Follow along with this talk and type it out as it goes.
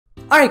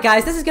Alright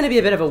guys, this is going to be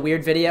a bit of a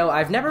weird video.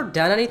 I've never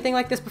done anything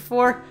like this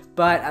before,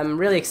 but I'm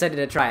really excited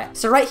to try it.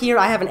 So right here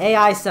I have an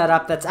AI set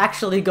up that's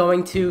actually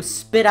going to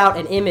spit out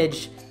an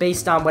image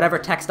based on whatever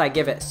text I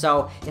give it.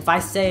 So if I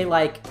say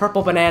like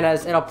purple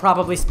bananas, it'll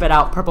probably spit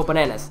out purple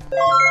bananas.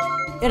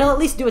 It'll at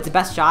least do its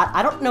best shot.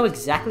 I don't know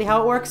exactly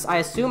how it works. I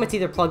assume it's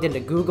either plugged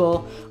into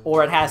Google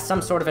or it has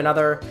some sort of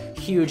another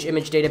huge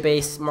image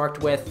database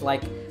marked with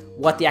like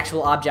what the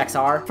actual objects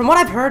are. From what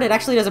I've heard, it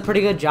actually does a pretty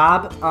good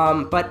job,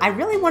 but I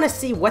really want to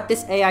see what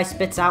this AI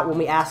spits out when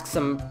we ask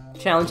some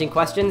challenging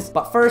questions.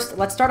 But first,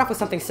 let's start off with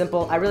something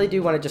simple. I really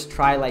do want to just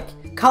try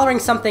like coloring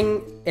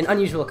something an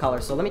unusual color.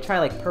 So let me try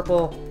like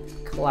purple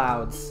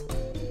clouds.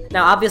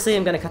 Now obviously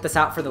I'm going to cut this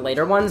out for the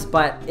later ones,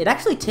 but it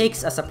actually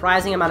takes a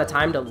surprising amount of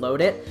time to load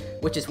it,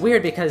 which is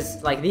weird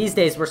because like these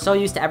days we're so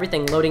used to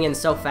everything loading in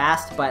so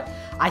fast, but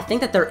I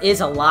think that there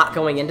is a lot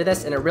going into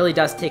this and it really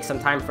does take some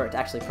time for it to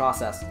actually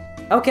process.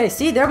 Okay,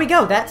 see, there we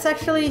go. That's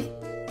actually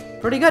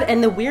pretty good.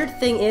 And the weird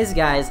thing is,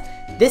 guys,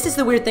 this is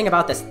the weird thing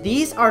about this.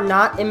 These are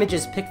not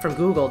images picked from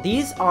Google.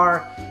 These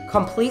are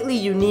completely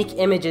unique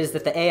images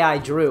that the AI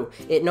drew.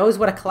 It knows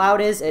what a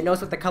cloud is, it knows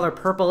what the color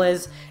purple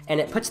is, and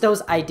it puts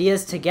those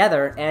ideas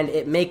together and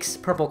it makes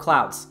purple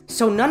clouds.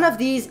 So none of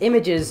these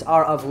images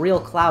are of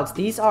real clouds.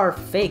 These are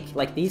fake.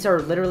 Like, these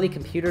are literally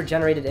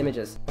computer-generated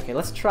images. Okay,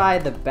 let's try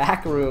the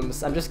back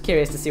rooms. I'm just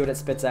curious to see what it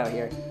spits out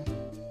here.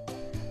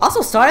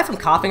 Also, sorry if I'm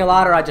coughing a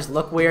lot or I just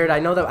look weird. I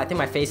know that I think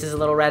my face is a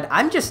little red.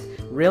 I'm just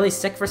really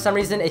sick for some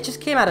reason. It just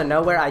came out of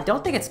nowhere. I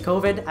don't think it's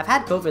COVID. I've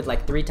had COVID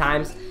like 3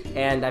 times,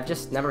 and I've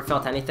just never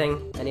felt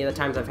anything any of the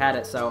times I've had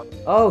it, so...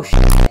 Oh,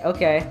 shit.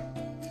 Okay.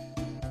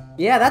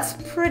 Yeah, that's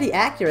pretty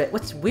accurate.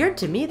 What's weird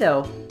to me,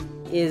 though,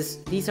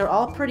 is these are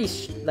all pretty,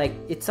 like,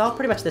 it's all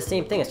pretty much the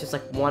same thing. It's just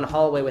like one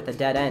hallway with a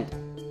dead end.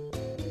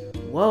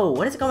 Whoa,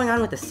 what is going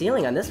on with the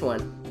ceiling on this one?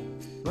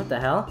 What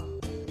the hell?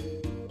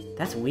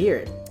 That's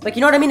weird. Like,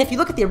 you know what I mean? If you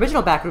look at the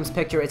original Backrooms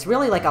picture, it's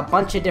really like a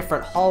bunch of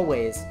different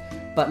hallways.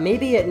 But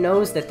maybe it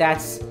knows that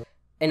that's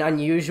an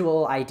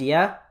unusual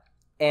idea,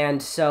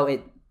 and so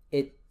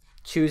it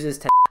chooses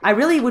to... I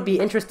really would be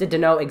interested to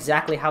know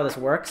exactly how this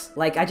works.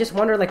 Like, I just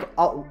wonder, like,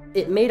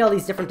 it made all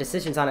these different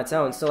decisions on its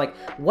own. So, like,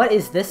 what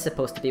is this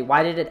supposed to be?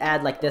 Why did it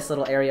add, like, this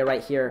little area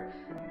right here?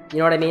 You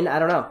know what I mean? I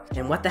don't know.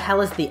 And what the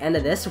hell is the end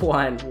of this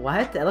one?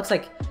 What? It looks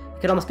like...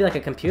 could almost be like a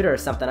computer or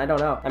something, I don't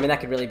know. I mean, that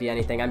could really be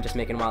anything, I'm just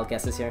making wild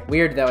guesses here.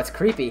 Weird though, it's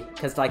creepy,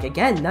 because like,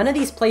 again, none of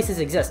these places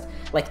exist.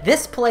 Like,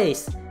 this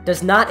place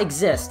does not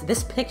exist.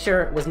 This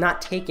picture was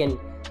not taken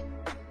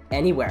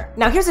anywhere.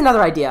 Now, here's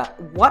another idea.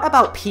 What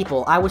about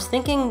people? I was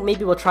thinking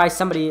maybe we'll try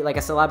somebody, like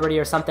a celebrity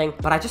or something,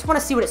 but I just want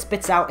to see what it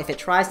spits out if it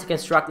tries to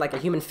construct like a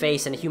human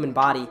face and a human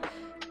body.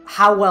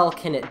 How well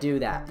can it do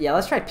that? Yeah,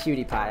 let's try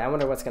PewDiePie. I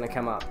wonder what's gonna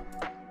come up.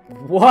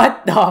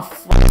 What the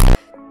fuck?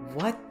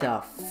 What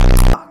the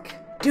fuck?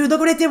 Dude,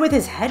 look what it did with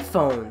his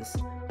headphones.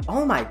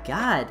 Oh my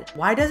god.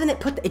 Why doesn't it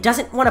put... it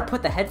doesn't want to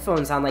put the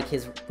headphones on, like,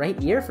 his right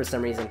ear for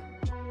some reason.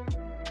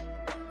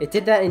 It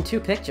did that in 2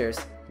 pictures.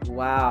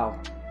 Wow.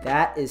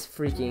 That is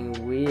freaking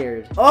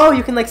weird. Oh,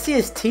 you can, like, see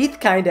his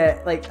teeth,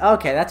 kinda. Like,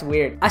 okay, that's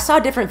weird. I saw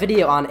a different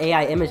video on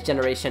AI image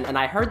generation, and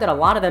I heard that a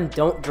lot of them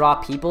don't draw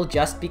people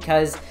just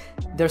because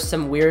there's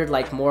some weird,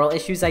 like, moral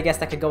issues, I guess,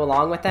 that could go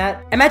along with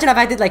that. Imagine if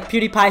I did, like,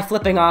 PewDiePie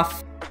flipping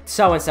off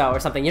so-and-so or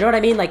something, you know what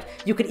I mean? Like,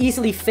 you could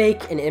easily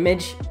fake an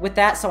image with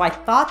that, so I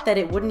thought that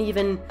it wouldn't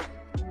even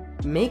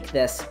make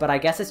this, but I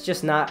guess it's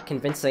just not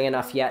convincing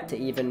enough yet to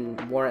even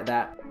warrant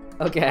that.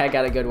 Okay, I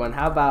got a good one.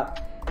 How about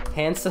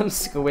handsome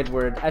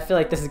Squidward? I feel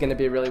like this is gonna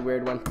be a really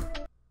weird one.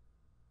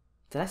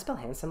 Did I spell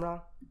handsome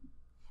wrong?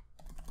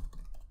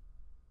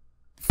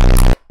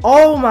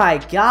 Oh my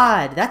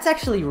god, that's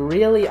actually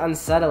really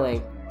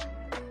unsettling.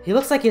 He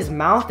looks like his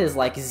mouth is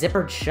like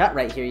zippered shut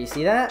right here, you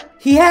see that?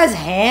 He has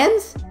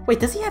hands?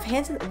 Wait, does he have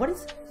hands in what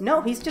is...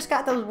 No, he's just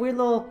got those weird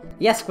little...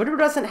 Yeah, Squidward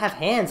doesn't have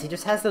hands, he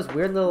just has those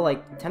weird little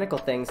like tentacle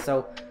things,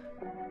 so...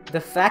 The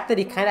fact that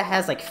he kind of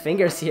has like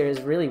fingers here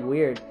is really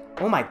weird.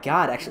 Oh my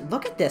god, actually,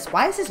 look at this.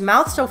 Why is his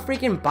mouth so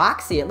freaking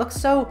boxy? It looks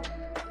so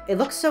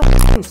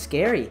freaking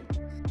scary.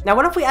 Now,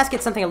 what if we ask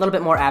it something a little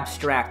bit more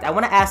abstract? I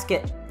want to ask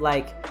it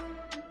like,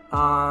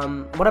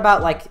 what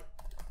about like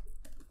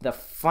the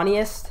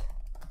funniest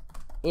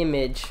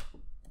image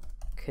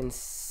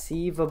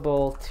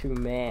conceivable to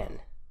man?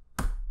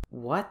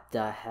 What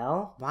the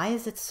hell? Why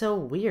is it so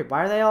weird?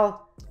 Why are they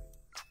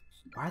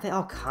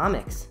all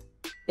comics?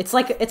 It's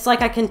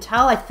like I can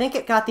tell, I think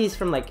it got these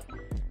from like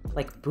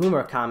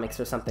Boomer Comics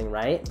or something,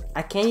 right?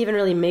 I can't even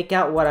really make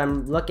out what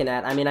I'm looking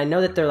at. I mean, I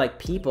know that they're like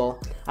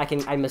people.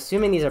 I'm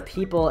assuming these are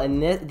people,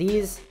 and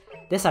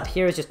this up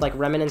here is just like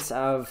remnants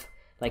of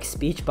like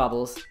speech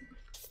bubbles,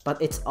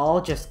 but it's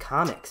all just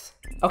comics.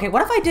 Okay,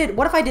 what if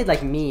I did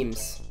like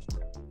memes?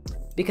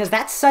 Because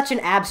that's such an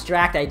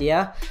abstract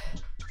idea.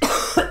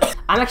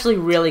 I'm actually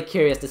really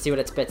curious to see what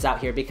it spits out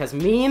here, because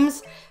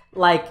memes,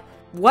 like,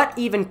 what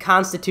even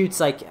constitutes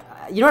like,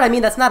 you know what I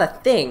mean? That's not a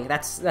thing.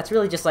 That's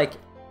really just like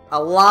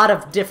a lot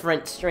of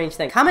different strange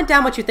things. Comment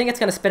down what you think it's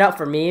gonna spit out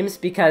for memes,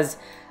 because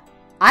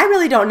I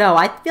really don't know.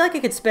 I feel like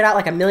it could spit out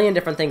like a million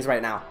different things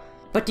right now.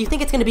 But do you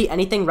think it's gonna be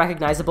anything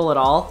recognizable at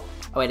all?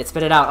 Oh wait, it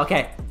spit it out.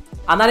 Okay.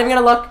 I'm not even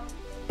gonna look,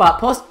 but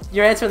post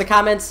your answer in the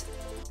comments,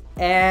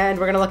 and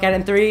we're gonna look at it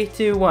in 3,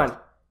 2, 1.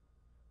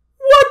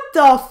 What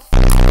the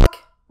fuck?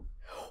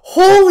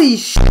 Holy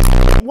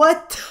shit!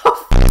 What the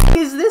fuck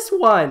is this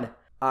one?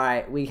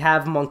 Alright, we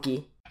have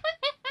monkey.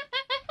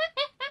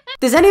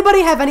 Does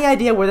anybody have any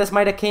idea where this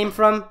might have came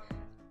from?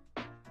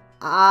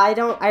 I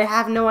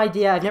have no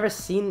idea. I've never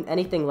seen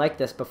anything like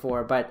this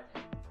before, but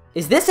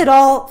is this at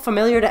all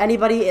familiar to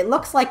anybody? It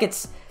looks like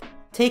it's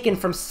taken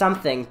from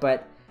something,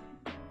 but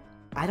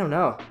I don't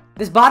know.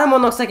 This bottom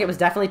one looks like it was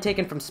definitely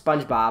taken from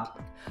SpongeBob.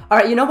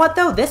 Alright, you know what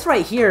though? This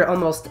right here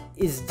almost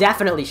is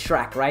definitely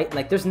Shrek, right?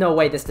 Like, there's no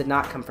way this did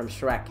not come from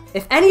Shrek.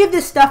 If any of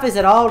this stuff is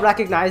at all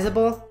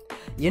recognizable,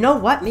 you know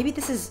what? Maybe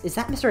this is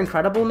that Mr.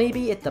 Incredible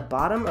maybe at the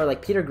bottom? Or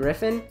like Peter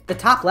Griffin? The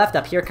top left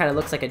up here kind of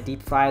looks like a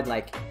deep fried,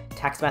 like,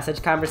 text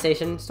message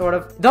conversation, sort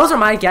of. Those are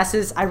my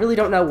guesses. I really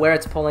don't know where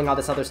it's pulling all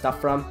this other stuff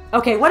from.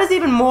 Okay, what is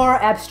even more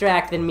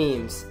abstract than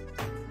memes?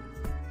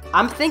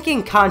 I'm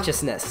thinking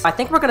consciousness. I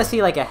think we're gonna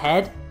see like a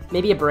head,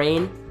 maybe a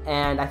brain,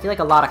 and I feel like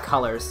a lot of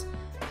colors.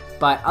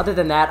 But other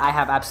than that, I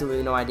have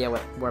absolutely no idea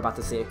what we're about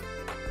to see.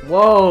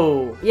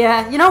 Whoa.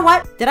 Yeah, you know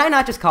what? Did I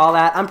not just call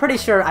that? I'm pretty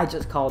sure I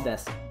just called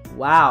this.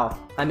 Wow.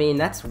 I mean,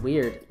 that's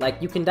weird.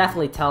 Like, you can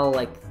definitely tell,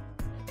 like,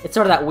 it's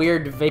sort of that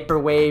weird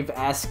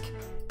vaporwave-esque,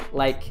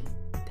 like,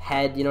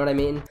 head, you know what I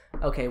mean?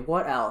 Okay,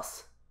 what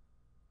else?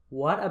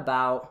 What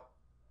about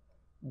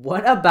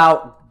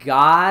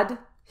God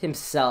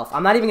himself?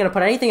 I'm not even gonna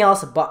put anything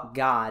else but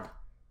God.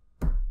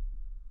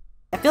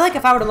 I feel like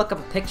if I were to look up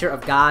a picture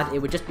of God, it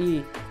would just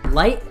be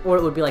light, or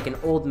it would be like an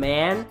old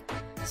man.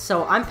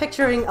 So I'm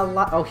picturing a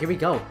lot. Oh, here we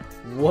go.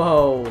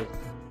 Whoa.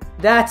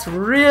 That's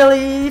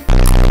really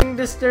f***ing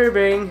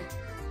disturbing.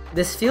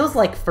 This feels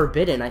like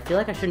forbidden. I feel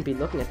like I shouldn't be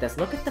looking at this.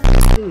 Look at the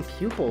f***ing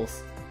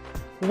pupils.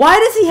 Why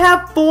does he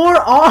have 4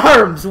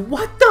 arms?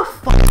 What the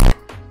fuck?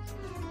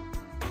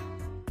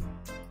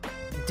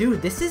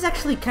 Dude, this is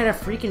actually kind of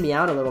freaking me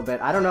out a little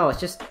bit. I don't know.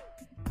 It's just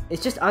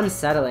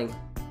unsettling.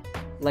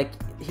 Like,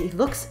 it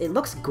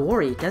looks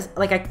gory.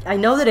 I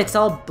know that it's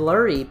all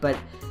blurry, but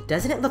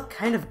doesn't it look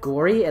kind of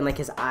gory? And like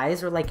his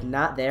eyes are like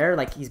not there,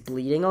 like he's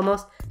bleeding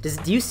almost.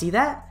 Do you see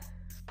that?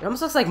 It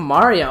almost looks like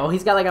Mario.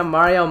 He's got like a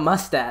Mario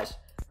mustache.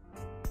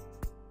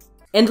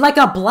 And like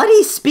a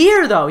bloody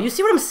spear though. You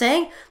see what I'm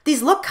saying?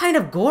 These look kind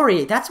of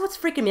gory. That's what's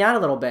freaking me out a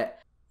little bit.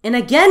 And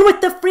again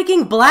with the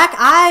freaking black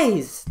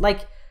eyes.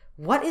 Like,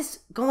 what is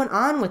going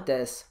on with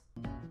this?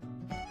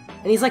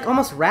 And he's like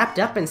almost wrapped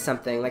up in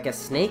something, like a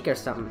snake or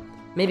something.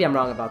 Maybe I'm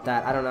wrong about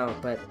that, I don't know,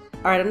 but...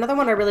 Alright, another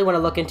one I really want to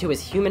look into is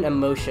human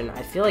emotion.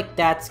 I feel like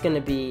that's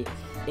gonna be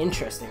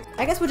interesting.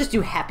 I guess we'll just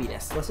do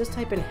happiness. Let's just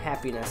type in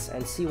happiness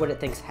and see what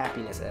it thinks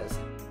happiness is.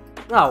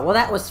 Oh, well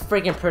that was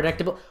freaking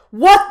predictable.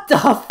 What the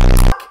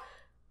fuck?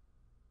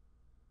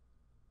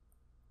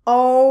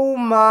 Oh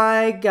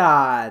my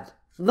god.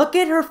 Look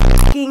at her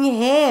fucking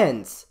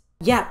hands.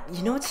 Yeah,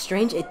 you know what's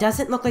strange? It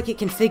doesn't look like it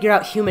can figure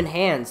out human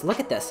hands.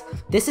 Look at this.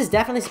 This is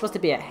definitely supposed to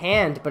be a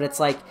hand, but it's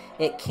like,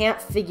 it can't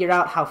figure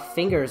out how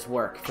fingers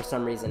work for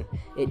some reason.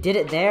 It did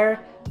it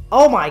there.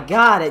 Oh my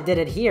god, it did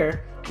it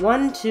here.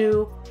 1,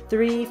 2,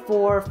 3,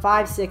 4,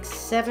 5, 6,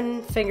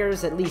 7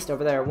 fingers at least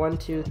over there. 1,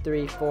 2,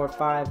 3, 4,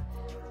 5.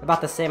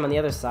 About the same on the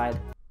other side.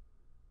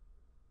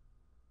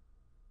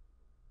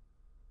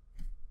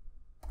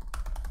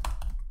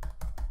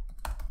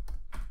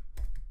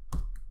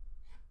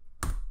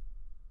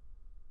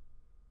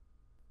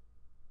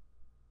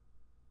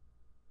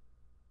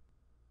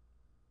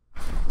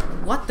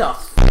 What the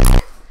f***?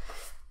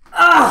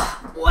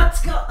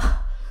 What's go-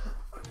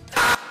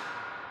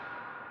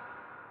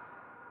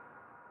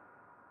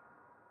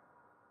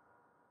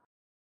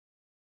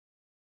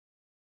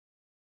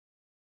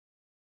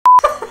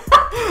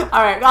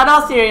 Alright, on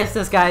all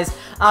seriousness, guys,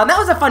 that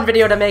was a fun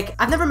video to make.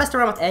 I've never messed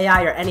around with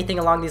AI or anything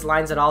along these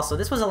lines at all, so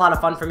this was a lot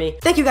of fun for me.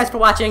 Thank you guys for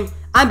watching.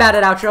 I'm bad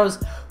at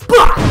outros.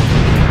 Bye!